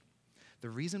 Christian, the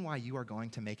reason why you are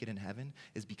going to make it in heaven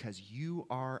is because you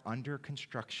are under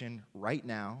construction right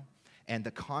now, and the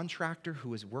contractor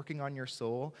who is working on your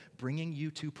soul, bringing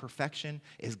you to perfection,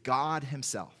 is God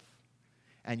himself.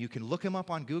 And you can look him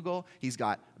up on Google. He's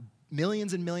got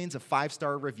millions and millions of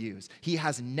 5-star reviews. He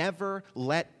has never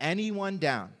let anyone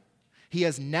down. He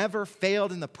has never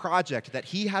failed in the project that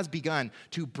he has begun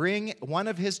to bring one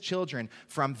of his children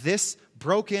from this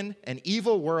broken and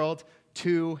evil world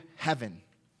to heaven.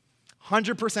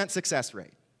 100% success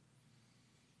rate.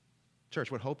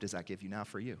 Church, what hope does that give you now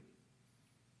for you?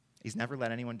 He's never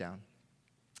let anyone down.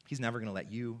 He's never going to let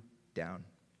you down.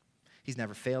 He's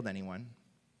never failed anyone.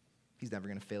 He's never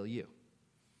going to fail you.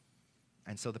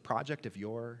 And so the project of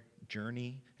your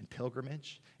journey and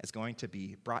pilgrimage is going to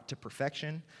be brought to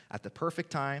perfection at the perfect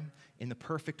time, in the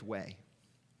perfect way.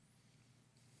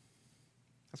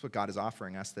 That's what God is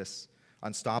offering us, this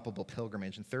unstoppable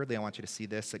pilgrimage. And thirdly, I want you to see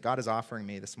this, that God is offering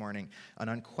me this morning an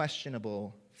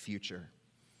unquestionable future.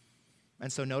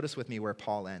 And so notice with me where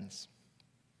Paul ends.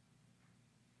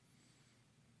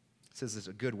 It says there's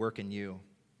a good work in you.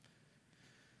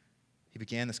 He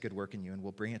began this good work in you and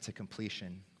will bring it to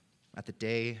completion at the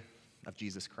day of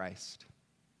Jesus Christ.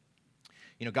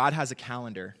 You know, God has a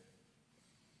calendar,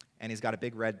 and he's got a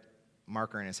big red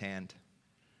marker in his hand,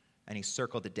 and he's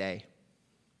circled a day.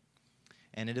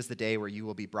 And it is the day where you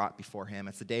will be brought before him.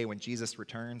 It's the day when Jesus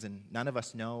returns, and none of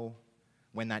us know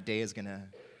when that day is going to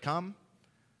come.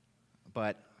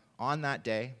 But on that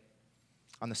day,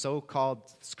 on the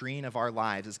so-called screen of our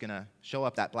lives, is going to show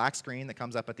up that black screen that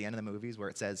comes up at the end of the movies where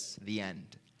it says, the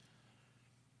end.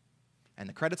 And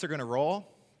the credits are going to roll,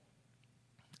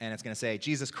 and it's going to say,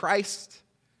 Jesus Christ.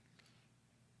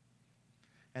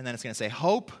 And then it's going to say,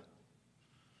 hope.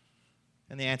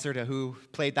 And the answer to who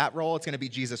played that role, it's going to be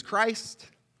Jesus Christ.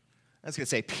 And it's going to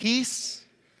say peace.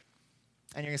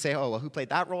 And you're going to say, oh, well, who played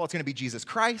that role? It's going to be Jesus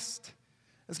Christ.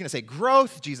 It's going to say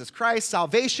growth, Jesus Christ,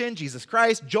 salvation, Jesus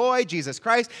Christ, joy, Jesus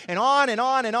Christ, and on and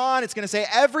on and on. It's going to say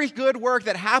every good work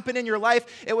that happened in your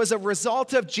life, it was a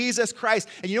result of Jesus Christ.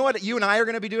 And you know what you and I are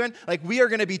going to be doing? Like, we are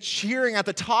going to be cheering at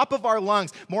the top of our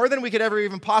lungs, more than we could ever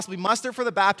even possibly muster for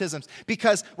the baptisms,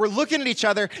 because we're looking at each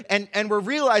other and we're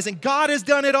realizing God has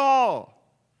done it all.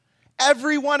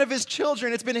 Every one of his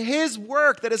children, it's been his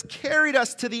work that has carried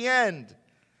us to the end.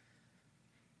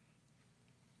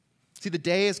 See, the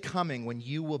day is coming when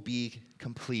you will be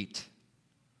complete,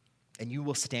 and you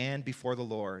will stand before the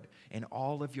Lord in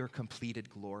all of your completed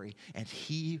glory, and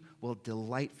he will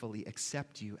delightfully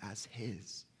accept you as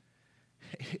his.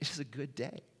 It is a good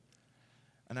day.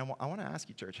 And I want to ask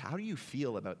you, church, how do you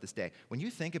feel about this day? When you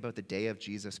think about the day of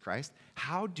Jesus Christ,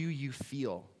 how do you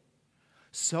feel?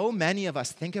 So many of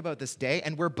us think about this day,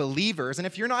 and we're believers. And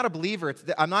if you're not a believer,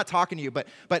 I'm not talking to you, but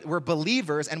we're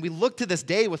believers, and we look to this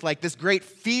day with like this great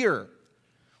fear.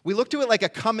 We look to it like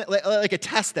a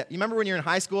test. That you remember when you're in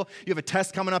high school, you have a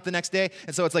test coming up the next day,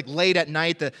 and so it's like late at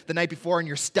night, the night before, and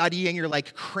you're studying, you're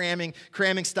like cramming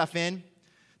stuff in.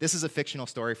 This is a fictional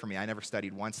story for me. I never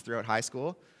studied once throughout high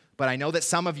school, but I know that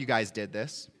some of you guys did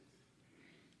this.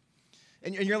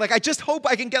 And you're like, I just hope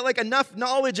I can get like enough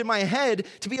knowledge in my head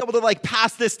to be able to like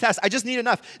pass this test. I just need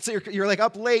enough. So you're like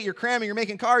up late, you're cramming, you're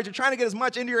making cards, you're trying to get as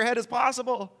much into your head as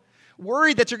possible.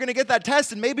 Worried that you're going to get that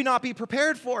test and maybe not be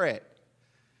prepared for it.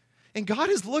 And God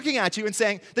is looking at you and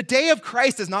saying, the day of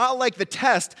Christ is not like the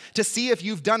test to see if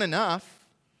you've done enough.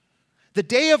 The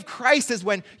day of Christ is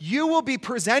when you will be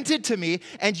presented to me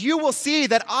and you will see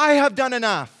that I have done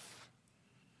enough.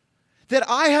 That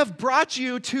I have brought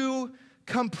you to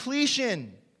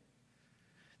completion.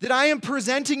 That I am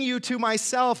presenting you to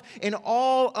myself in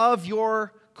all of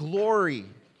your glory.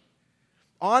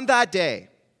 On that day,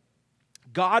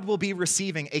 God will be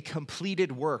receiving a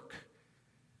completed work.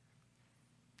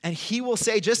 And he will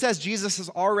say, just as Jesus has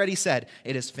already said,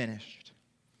 it is finished.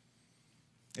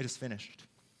 It is finished.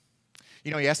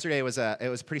 You know, yesterday was a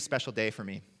pretty special day for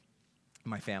me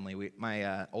and my family.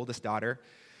 My oldest daughter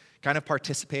kind of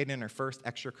participated in her first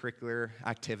extracurricular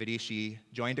activity. She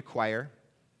joined a choir,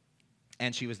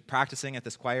 and she was practicing at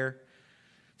this choir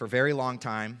for a very long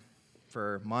time,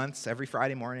 for months. Every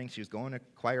Friday morning, she was going to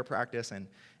choir practice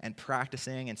and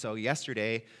practicing. And so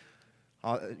yesterday,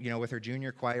 with her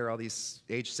junior choir, all these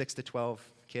age 6 to 12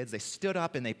 kids, they stood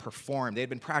up and they performed. They had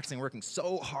been practicing, working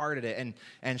so hard at it.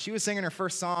 And she was singing her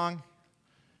first song.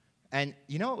 And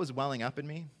you know what was welling up in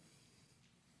me?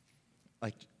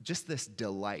 Like, just this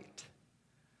delight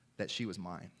that she was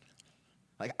mine.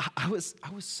 Like, I was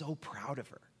so proud of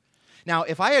her. Now,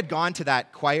 if I had gone to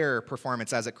that choir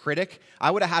performance as a critic, I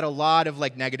would have had a lot of,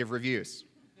 like, negative reviews.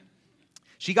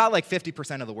 She got, like,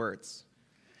 50% of the words.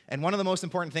 And one of the most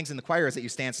important things in the choir is that you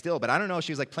stand still. But I don't know,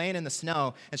 she was, like, playing in the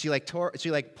snow, and she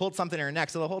pulled something in her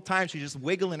neck. So the whole time, she's just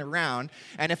wiggling around.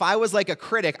 And if I was, like, a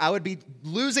critic, I would be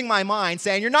losing my mind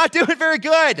saying, you're not doing very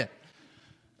good.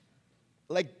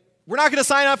 Like, we're not going to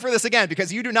sign up for this again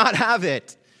because you do not have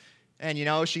it. And,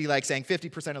 she, like, sang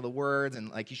 50% of the words,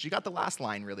 and, like, she got the last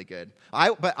line really good.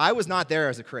 But I was not there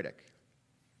as a critic.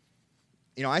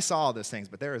 I saw all those things,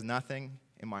 but there is nothing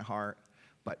in my heart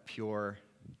but pure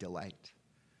delight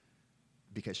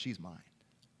because she's mine.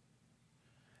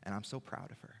 And I'm so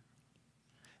proud of her.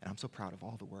 And I'm so proud of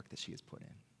all the work that she has put in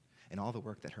and all the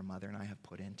work that her mother and I have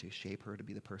put in to shape her to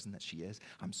be the person that she is.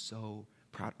 I'm so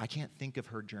proud. I can't think of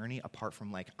her journey apart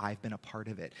from, like, I've been a part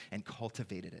of it and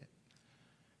cultivated it.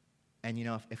 And,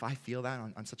 if I feel that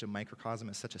on such a microcosm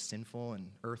as such a sinful and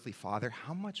earthly father,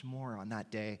 how much more on that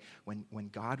day when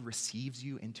God receives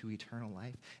you into eternal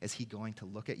life is he going to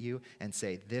look at you and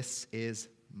say, this is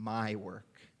my work.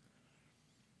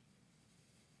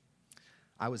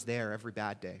 I was there every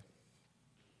bad day.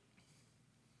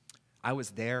 I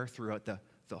was there throughout the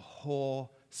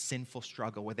whole sinful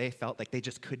struggle where they felt like they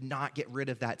just could not get rid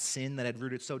of that sin that had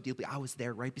rooted so deeply. I was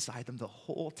there right beside them the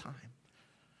whole time.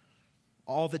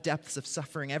 All the depths of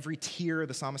suffering, every tear,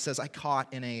 the psalmist says, I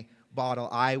caught in a bottle.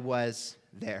 I was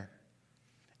there.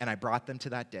 And I brought them to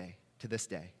that day, to this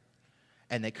day.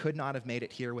 And they could not have made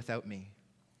it here without me.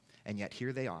 And yet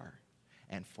here they are.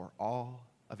 And for all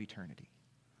of eternity,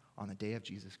 on the day of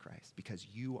Jesus Christ, because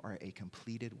you are a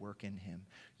completed work in him,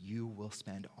 you will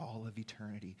spend all of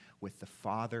eternity with the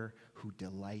Father who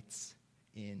delights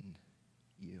in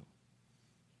you.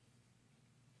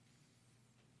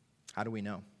 How do we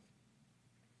know?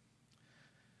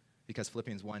 Because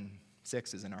Philippians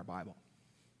 1:6 is in our Bible.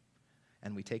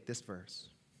 And we take this verse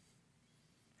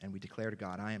and we declare to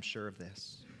God, I am sure of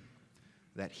this,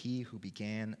 that he who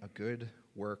began a good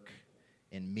work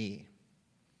in me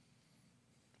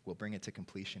will bring it to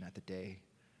completion at the day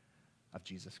of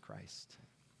Jesus Christ.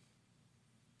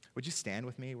 Would you stand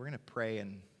with me? We're going to pray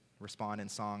and respond in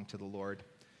song to the Lord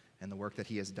and the work that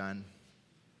he has done.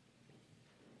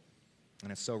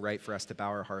 And it's so right for us to bow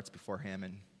our hearts before him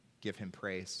and give him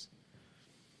praise.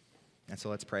 And so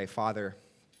let's pray. Father,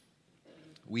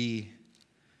 we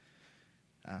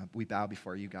bow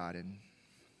before you, God, and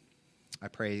I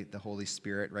pray the Holy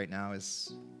Spirit right now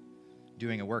is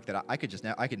doing a work that I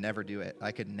could never do it.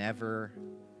 I could never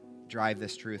drive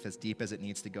this truth as deep as it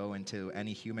needs to go into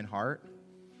any human heart.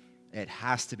 It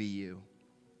has to be you.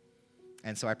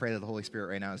 And so I pray that the Holy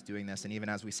Spirit right now is doing this, and even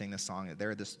as we sing this song, that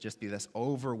there just be this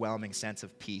overwhelming sense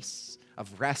of peace,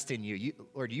 of rest in you.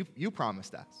 Lord, you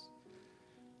promised us.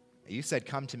 You said,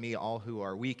 come to me, all who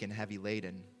are weak and heavy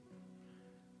laden,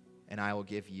 and I will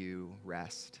give you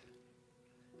rest.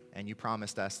 And you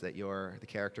promised us that the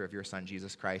character of your Son,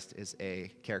 Jesus Christ, is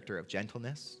a character of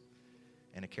gentleness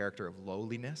and a character of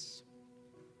lowliness,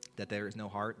 that there is no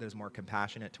heart that is more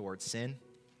compassionate towards sin.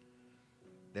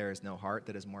 There is no heart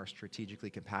that is more strategically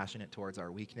compassionate towards our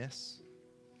weakness.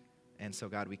 And so,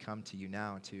 God, we come to you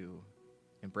now to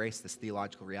embrace this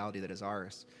theological reality that is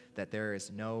ours, that there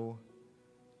is no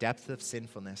depth of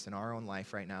sinfulness in our own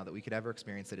life right now that we could ever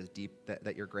experience that is deep,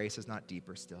 that your grace is not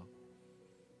deeper still.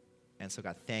 And so,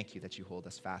 God, thank you that you hold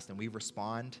us fast. And we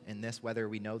respond in this, whether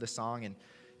we know the song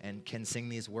and can sing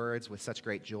these words with such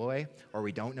great joy, or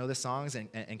we don't know the songs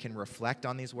and can reflect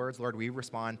on these words. Lord, we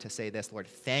respond to say this, Lord,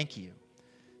 thank you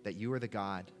that you are the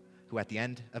God who at the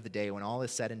end of the day, when all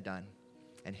is said and done,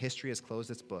 and history has closed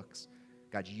its books,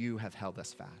 God, you have held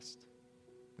us fast.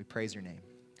 We praise your name.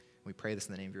 We pray this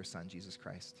in the name of your Son, Jesus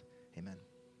Christ. Amen.